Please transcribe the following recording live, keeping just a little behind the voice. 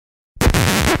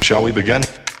Shall we begin?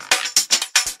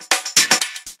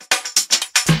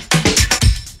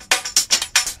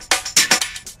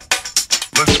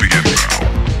 Let's begin now.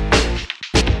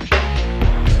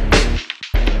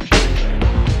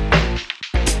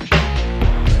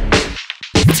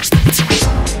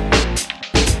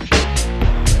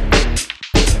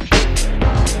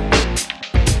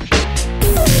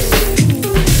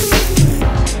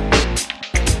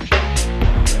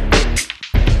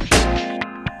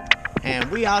 And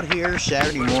we out here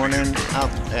Saturday morning out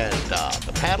at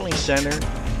the paddling center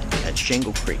at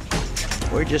Shingle Creek.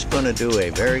 We're just going to do a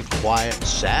very quiet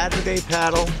Saturday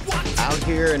paddle out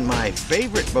here in my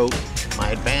favorite boat,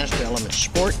 my Advanced Element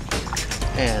Sport.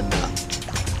 And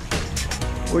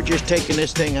we're just taking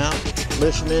this thing out,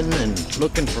 listening and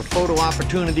looking for photo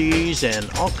opportunities and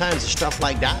all kinds of stuff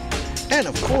like that. And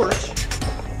of course,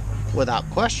 without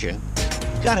question,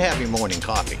 you gotta have your morning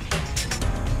coffee.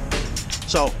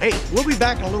 So, hey, we'll be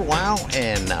back in a little while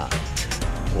and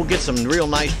we'll get some real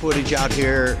nice footage out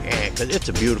here because it's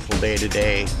a beautiful day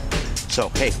today. So,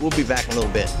 hey, we'll be back in a little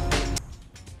bit.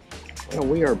 Well,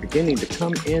 we are beginning to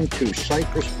come into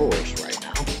cypress forest right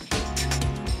now.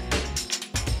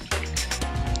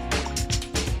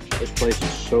 This place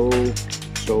is so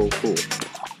cool.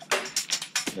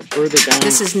 The further down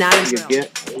this is not a you drill.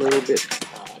 get, a little bit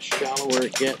shallower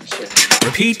it gets.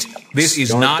 Repeat, this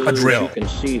is not a drill. You can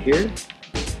see here.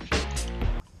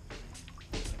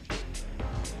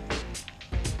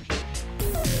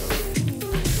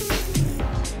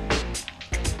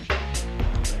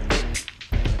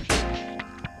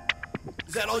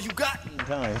 Is that all you got?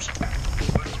 Times.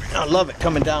 I love it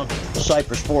coming down the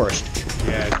cypress forest.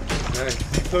 Yeah, nice.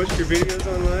 You post your videos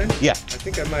online? Yeah. I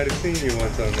think I might have seen you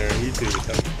once on there on YouTube or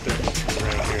something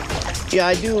around here. Yeah,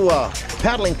 I do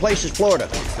Paddling Places, Florida.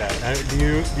 Do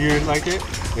you like it?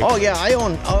 Oh yeah, I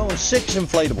own 6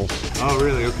 inflatables. Oh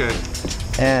really? Okay.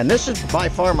 And this is by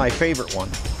far my favorite one.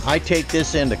 I take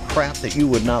this into crap that you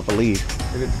would not believe.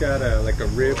 And it's got a like a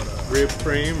rib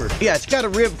frame or? Yeah, it's got a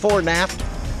rib fore and aft.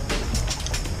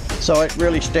 So it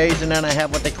really stays, and then I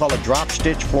have what they call a drop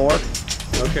stitch floor.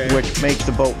 Okay. Which makes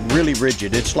the boat really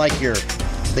rigid. It's like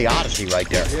the Odyssey right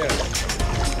there.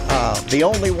 Yeah. The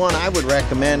only one I would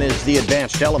recommend is the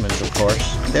Advanced Elements, of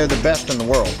course. They're the best in the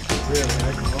world. Really?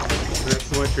 That's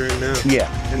the one you're in now? Yeah,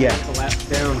 and yeah. They collapse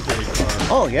down pretty far.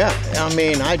 Oh yeah, I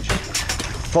mean, I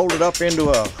fold it up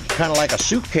into a kind of like a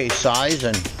suitcase size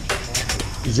and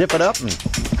zip it up and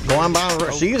go on by.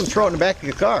 So you can throw it in the back of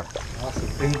your car. Awesome.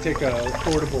 And you take a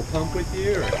portable pump with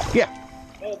you? Or? Yeah.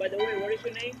 Oh, by the way, what is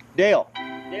your name? Dale.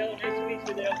 Dale, nice to meet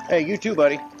you, Dale. Hey, you too,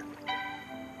 buddy.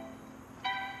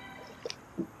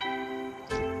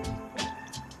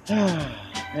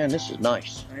 Man, this is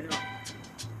nice. I know.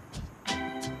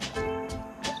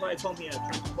 That's why I told me I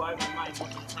try to quiet my mind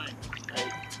most of the time.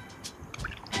 Like,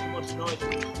 too much noise,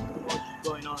 too much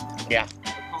going on. Yeah. I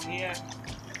come here,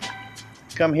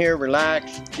 Come here,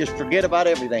 relax, just forget about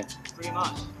everything. pretty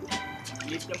much.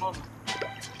 Leave the moment.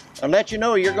 I'll let you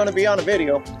know you're going to be on a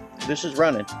video. This is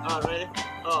running. Oh, really?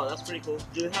 Oh, that's pretty cool.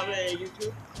 Do you have a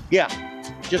YouTube? Yeah.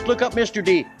 Just look up Mr.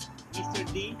 D.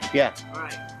 Mr. D? Yeah.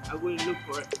 Alright, I will look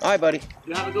for it. All right, buddy.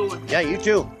 You have a good one. Yeah, you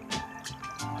too.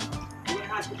 You're gonna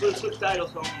have to put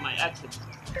subtitles on my accent.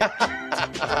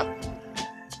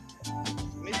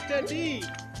 Mr. D!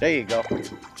 There you go.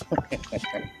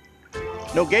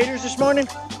 No gators this morning?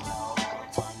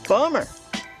 Bummer.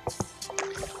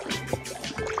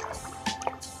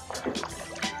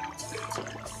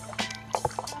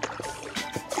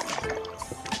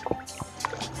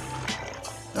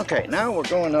 Okay, now we're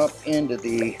going up into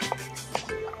the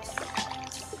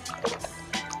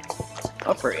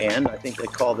upper end. I think they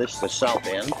call this the south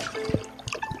end.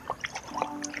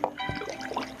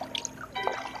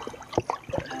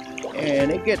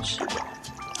 And it gets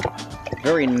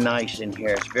very nice in here.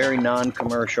 It's very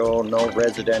non-commercial, no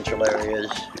residential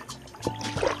areas.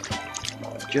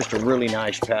 Just a really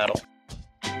nice paddle.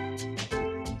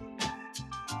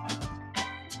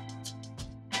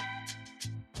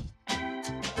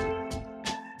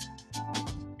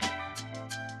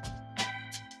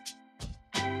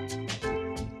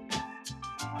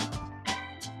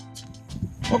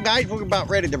 Well guys, we're about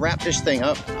ready to wrap this thing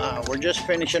up. We're just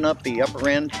finishing up the upper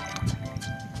end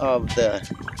of the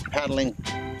paddling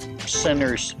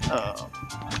center's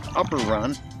upper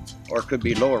run, or it could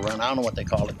be lower run, I don't know what they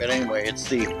call it, but anyway, it's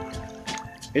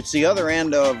the other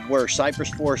end of where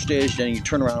Cypress Forest is, and you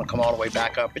turn around and come all the way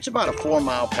back up. It's about a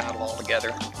 4-mile paddle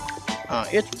altogether.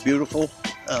 It's beautiful.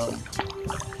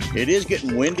 It is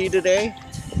getting windy today,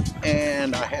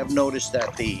 and I have noticed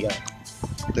that the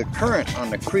current on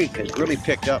the creek has really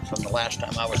picked up from the last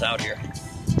time I was out here.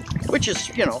 which is,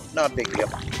 you know, not a big deal.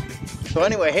 So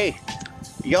anyway, hey,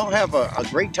 y'all have a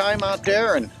great time out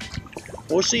there, and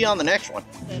we'll see you on the next one.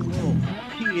 And we'll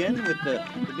key in with the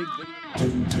big video.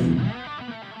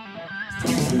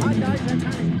 Hi guys,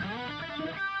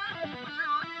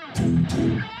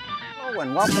 hello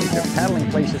and welcome to Paddling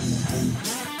Places.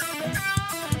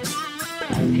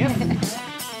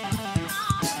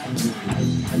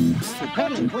 To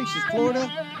Paddling Places,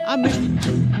 Florida. I'm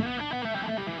Mr.